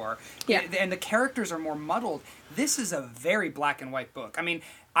rooting for. Yeah. And the characters are more muddled. This is a very black and white book. I mean,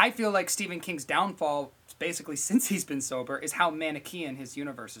 I feel like Stephen King's downfall, basically since he's been sober, is how Manichaean his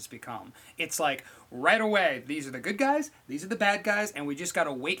universe has become. It's like, right away, these are the good guys, these are the bad guys, and we just got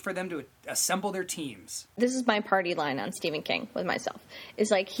to wait for them to assemble their teams. This is my party line on Stephen King with myself.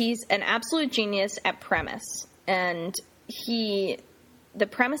 Is like, he's an absolute genius at premise, and the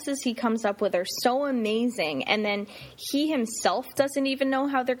premises he comes up with are so amazing, and then he himself doesn't even know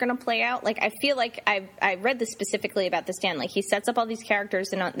how they're going to play out. Like, I feel like I read this specifically about The Stand. Like, he sets up all these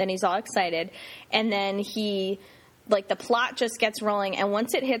characters, and then he's all excited, and then the plot just gets rolling, and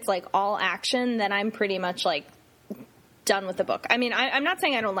once it hits, like, all action, then I'm pretty much, like, done with the book. I mean, I'm not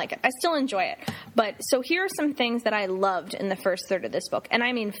saying I don't like it. I still enjoy it. But, so here are some things that I loved in the first third of this book, and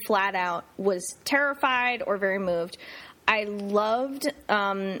I mean, flat out was terrified or very moved. I loved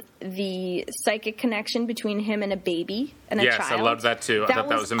the psychic connection between him and a baby and a child. Yes, I loved that too. I thought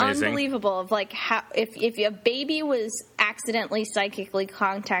that was amazing. Unbelievable. Of like, how if a baby was accidentally psychically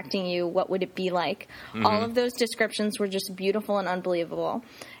contacting you, what would it be like? Mm-hmm. All of those descriptions were just beautiful and unbelievable.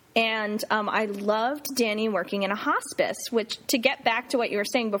 And I loved Danny working in a hospice, which, to get back to what you were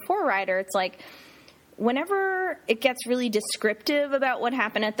saying before, Ryder, it's like, whenever it gets really descriptive about what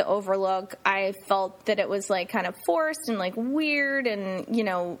happened at the Overlook, I felt that it was, like, kind of forced and, like, weird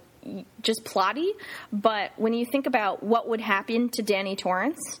and, just plotty. But when you think about what would happen to Danny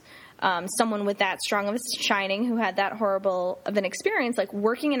Torrance, someone with that strong of a shining who had that horrible of an experience, like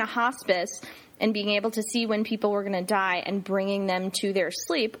working in a hospice and being able to see when people were going to die and bringing them to their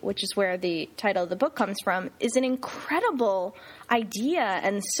sleep, which is where the title of the book comes from, is an incredible idea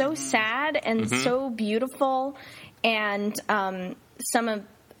and so sad and so beautiful. And I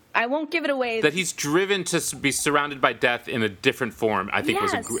won't give it away. That he's driven to be surrounded by death in a different form, I think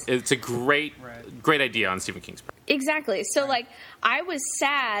it's a great idea on Stephen King's part. Exactly. So, like, I was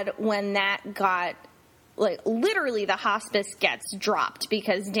sad when that got, like, literally the hospice gets dropped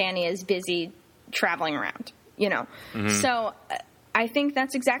because Danny is busy traveling around, So I think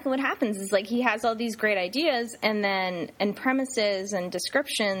that's exactly what happens is, like, he has all these great ideas and premises and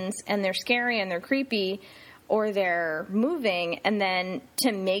descriptions, and they're scary and they're creepy or they're moving. And then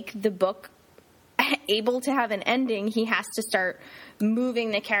to make the book able to have an ending, he has to start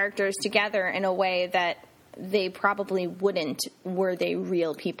moving the characters together in a way that they probably wouldn't were they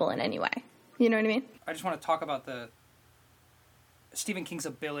real people in any way. You know what I mean? I just want to talk about the Stephen King's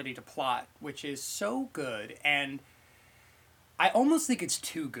ability to plot, which is so good, and I almost think it's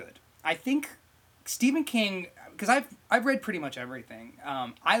too good. I think Stephen King, because I've read pretty much everything.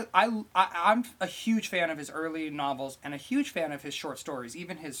 I'm a huge fan of his early novels and a huge fan of his short stories,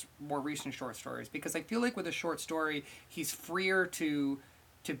 even his more recent short stories, because I feel like with a short story, he's freer to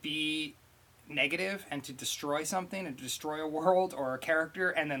be negative and to destroy something and to destroy a world or a character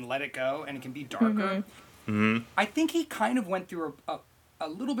and then let it go, and it can be darker. I think he kind of went through a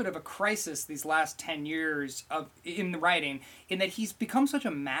little bit of a crisis these last 10 years in the writing, in that he's become such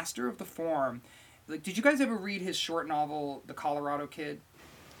a master of the form. Like, did you guys ever read his short novel, The Colorado Kid?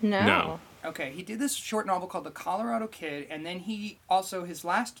 No. Okay, he did this short novel called The Colorado Kid, and then he also, his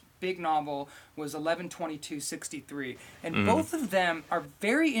last big novel was 11/22/63, and both of them are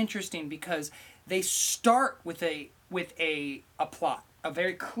very interesting because they start with a plot, a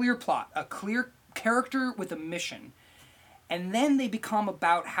very clear plot, a clear character with a mission, and then they become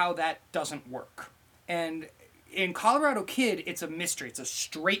about how that doesn't work. And in Colorado Kid, it's a mystery. It's a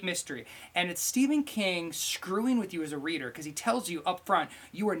straight mystery. And it's Stephen King screwing with you as a reader, because he tells you up front,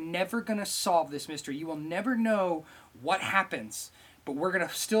 you are never going to solve this mystery. You will never know what happens. But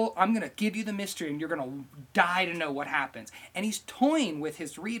I'm going to give you the mystery, and you're going to die to know what happens. And he's toying with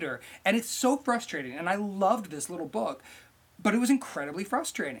his reader, and it's so frustrating. And I loved this little book. But it was incredibly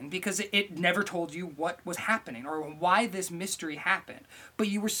frustrating because it never told you what was happening or why this mystery happened. But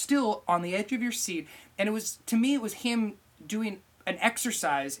you were still on the edge of your seat. And it was him doing an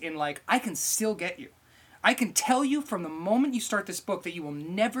exercise in, like, I can still get you. I can tell you from the moment you start this book that you will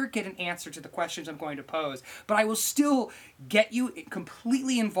never get an answer to the questions I'm going to pose. But I will still get you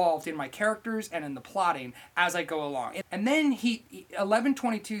completely involved in my characters and in the plotting as I go along. And then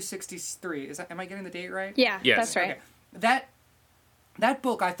 11/22/63, am I getting the date right? Yeah, yes. That's right. Okay. That that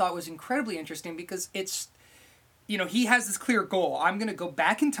book I thought was incredibly interesting because it's, you know, he has this clear goal. I'm going to go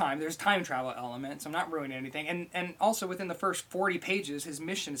back in time. There's time travel elements. I'm not ruining anything. And also within the first 40 pages, his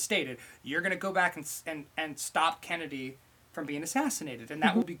mission is stated. You're going to go back and stop Kennedy from being assassinated, and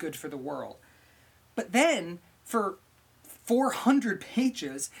that will be good for the world. But then, for 400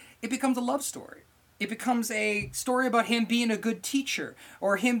 pages, it becomes a love story. It becomes a story about him being a good teacher,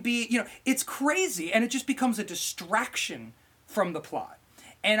 or him being, you know, it's crazy, and it just becomes a distraction from the plot.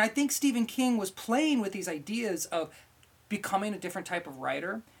 And I think Stephen King was playing with these ideas of becoming a different type of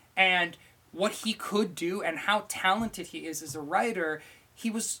writer, and what he could do, and how talented he is as a writer. He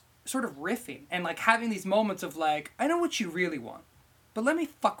was sort of riffing, and like having these moments of like, I know what you really want, but let me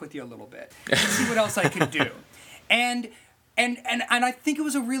fuck with you a little bit and see what else I can do. And I think it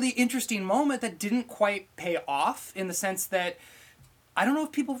was a really interesting moment that didn't quite pay off, in the sense that I don't know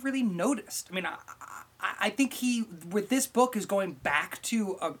if people really noticed. I mean, I think he, with this book, is going back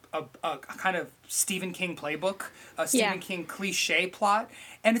to a kind of Stephen King playbook, a Stephen King cliche plot.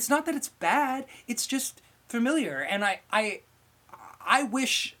 And it's not that it's bad, it's just familiar. And I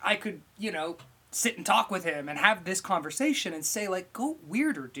wish I could, you know, sit and talk with him and have this conversation and say, like, go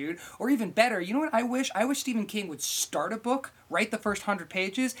weirder, dude. Or even better, you know what I wish? I wish Stephen King would start a book, write the first 100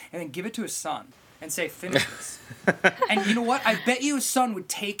 pages, and then give it to his son and say, finish this. And you know what? I bet you his son would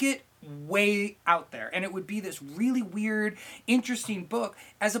take it way out there, and it would be this really weird, interesting book,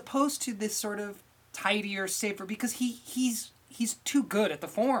 as opposed to this sort of tidier, safer, because he's too good at the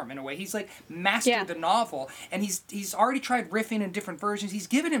form, in a way. He's like mastered the novel, and he's already tried riffing in different versions. He's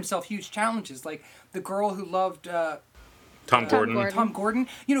given himself huge challenges, like The Girl Who Loved Tom Gordon. Tom Gordon.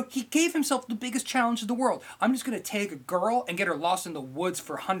 You know, he gave himself the biggest challenge in the world. I'm just going to take a girl and get her lost in the woods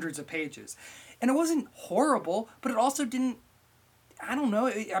for hundreds of pages. And it wasn't horrible, but it also didn't, I don't know.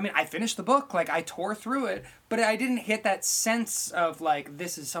 I mean, I finished the book, like, I tore through it, but I didn't hit that sense of, like,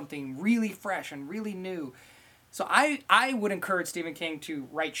 this is something really fresh and really new. So I would encourage Stephen King to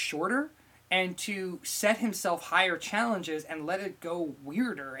write shorter and to set himself higher challenges and let it go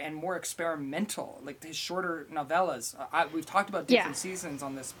weirder and more experimental, like his shorter novellas. We've talked about Different Seasons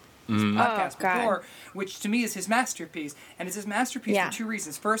on this podcast before, which to me is his masterpiece. And it's his masterpiece for two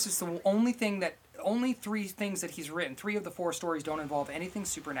reasons. First, it's the only three things that he's written. 3 of the 4 stories don't involve anything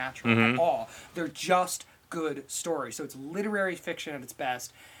supernatural at all. They're just good stories. So it's literary fiction at its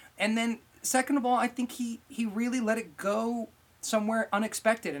best. And then, second of all, I think he really let it go somewhere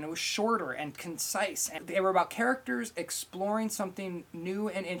unexpected, and it was shorter and concise. And they were about characters exploring something new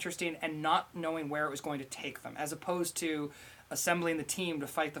and interesting and not knowing where it was going to take them, as opposed to assembling the team to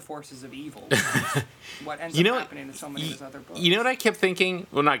fight the forces of evil. What ends up happening in so many of his other books. You know what I kept thinking?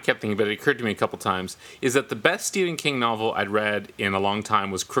 Well, not kept thinking, but it occurred to me a couple times, is that the best Stephen King novel I'd read in a long time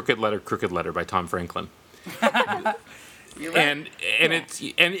was Crooked Letter by Tom Franklin. You're right.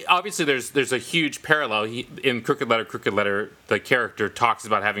 And obviously there's a huge parallel. In Crooked Letter, the character talks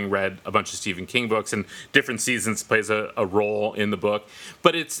about having read a bunch of Stephen King books, and Different Seasons plays a role in the book.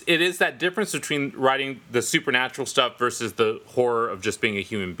 But it is that difference between writing the supernatural stuff versus the horror of just being a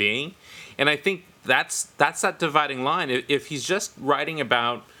human being. And I think that's that dividing line. If he's just writing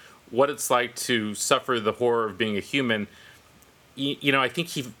about what it's like to suffer the horror of being a human, you know, I think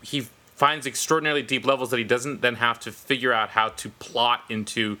he finds extraordinarily deep levels that he doesn't then have to figure out how to plot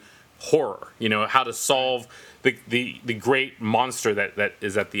into horror, you know, how to solve the great monster that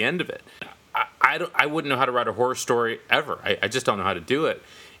is at the end of it. I wouldn't know how to write a horror story ever. I just don't know how to do it.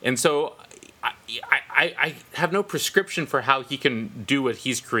 And so I have no prescription for how he can do what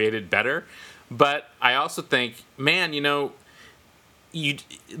he's created better. But I also think, man, you know,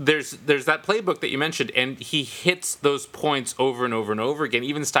 there's that playbook that you mentioned, and he hits those points over and over and over again,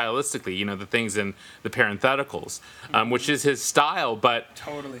 even stylistically. You know, the things in the parentheticals, which is his style, but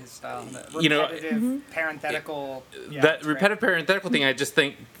totally his style. You know, parenthetical. That repetitive parenthetical thing. I just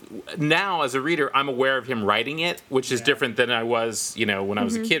think now, as a reader, I'm aware of him writing it, which is different than I was, you know, when I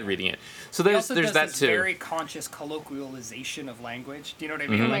was a kid reading it. So there's does that this too. Very conscious colloquialization of language. Do you know what I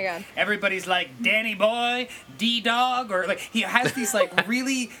mean? Oh Like, my God. everybody's like Danny boy, D dog, or like he has these like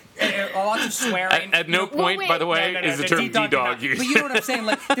really lots of swearing. At no point, by the way, is the term D-dog used. But you know what I'm saying?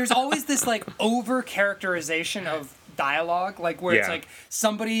 Like, there's always this like over characterization of dialogue, like where it's like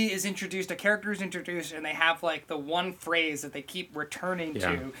somebody is introduced, a character is introduced, and they have like the one phrase that they keep returning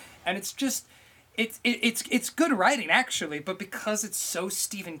to, and it's just. It's good writing, actually, but because it's so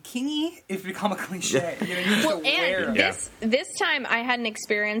Stephen King-y, it's become a cliche. You know, you're just aware of it. This time I had an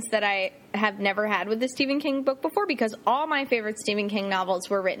experience that I have never had with the Stephen King book before, because all my favorite Stephen King novels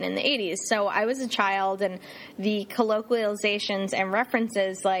were written in the 80s. So I was a child, and the colloquializations and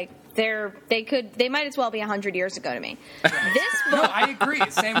references, like, They might as well be 100 years ago to me. This book, No, I agree.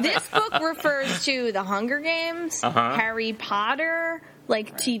 Same way. this book refers to the Hunger Games, Harry Potter,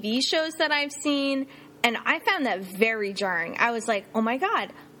 like TV shows that I've seen, and I found that very jarring. I was like, oh my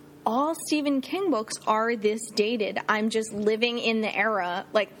God, all Stephen King books are this dated. I'm just living in the era.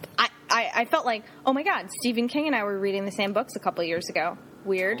 Like, I felt like, oh my God, Stephen King and I were reading the same books a couple years ago.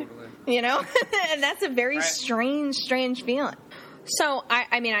 Weird. Totally. You know? And that's a very Right. strange feeling. So,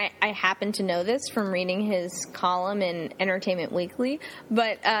 I happen to know this from reading his column in Entertainment Weekly,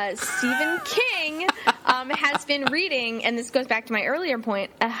 but Stephen King has been reading, and this goes back to my earlier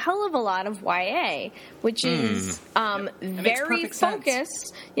point, a hell of a lot of YA, which is makes very perfect sense.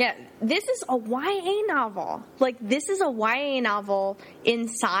 focused. Yeah, this is a YA novel. Like, this is a YA novel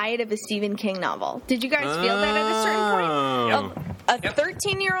inside of a Stephen King novel. Did you guys feel that at a certain point? A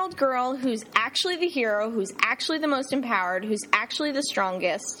 13-year-old girl who's actually the hero, who's actually the most empowered, who's actually the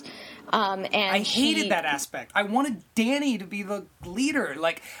strongest. And I hated that aspect. I wanted Danny to be the leader.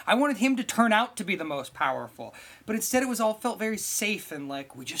 Like, I wanted him to turn out to be the most powerful. But instead it was all felt very safe and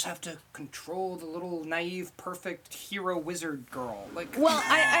like, we just have to control the little naive, perfect hero wizard girl. Like, Well,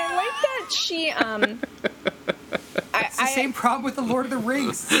 I like that she... it's the same problem with the Lord of the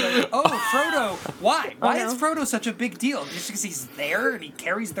Rings. It's like, oh, Frodo, why? Why is Frodo such a big deal? Just because he's there and he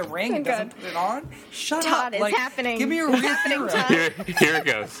carries the ring and doesn't put it on? Shut Todd, up. it's Like, happening. give me a It's real happening, hero. Todd. Here it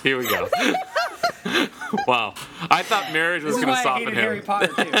goes. Here we go. Wow. I thought marriage was This is going to why I soften hated him. Harry Potter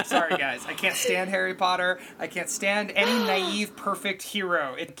too. Sorry guys, I can't stand Harry Potter. I can't stand any naive, perfect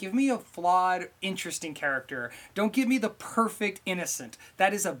hero. Give me a flawed, interesting character. Don't give me the perfect innocent.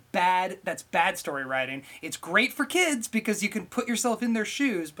 That's bad story writing. It's great for kids because you can put yourself in their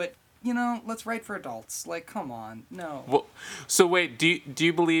shoes, but let's write for adults. Like, come on, no. Well, so wait, do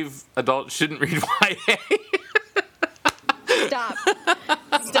you believe adults shouldn't read YA? Stop.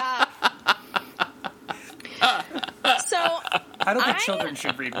 So, I don't think children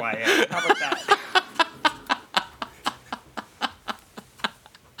should read YA. How about that?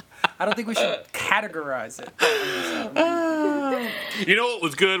 I don't think we should categorize it. You know what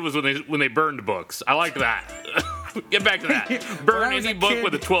was good was when they burned books. I like that. Get back to that. When Burn I was any a book kid,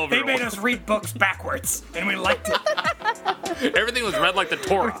 with a 12-year-old. They made us read books backwards, and we liked it. Everything was read like the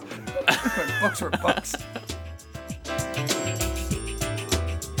Torah. When books were books.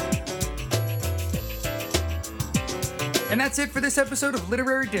 And that's it for this episode of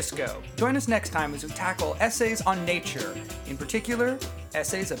Literary Disco. Join us next time as we tackle essays on nature, in particular,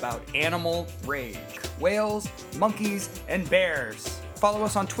 essays about animal rage, whales, monkeys, and bears. Follow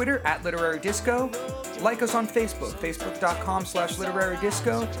us on Twitter at Literary Disco, like us on Facebook,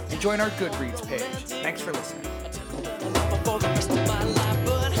 facebook.com/literarydisco, and join our Goodreads page. Thanks for listening. For the rest of my life.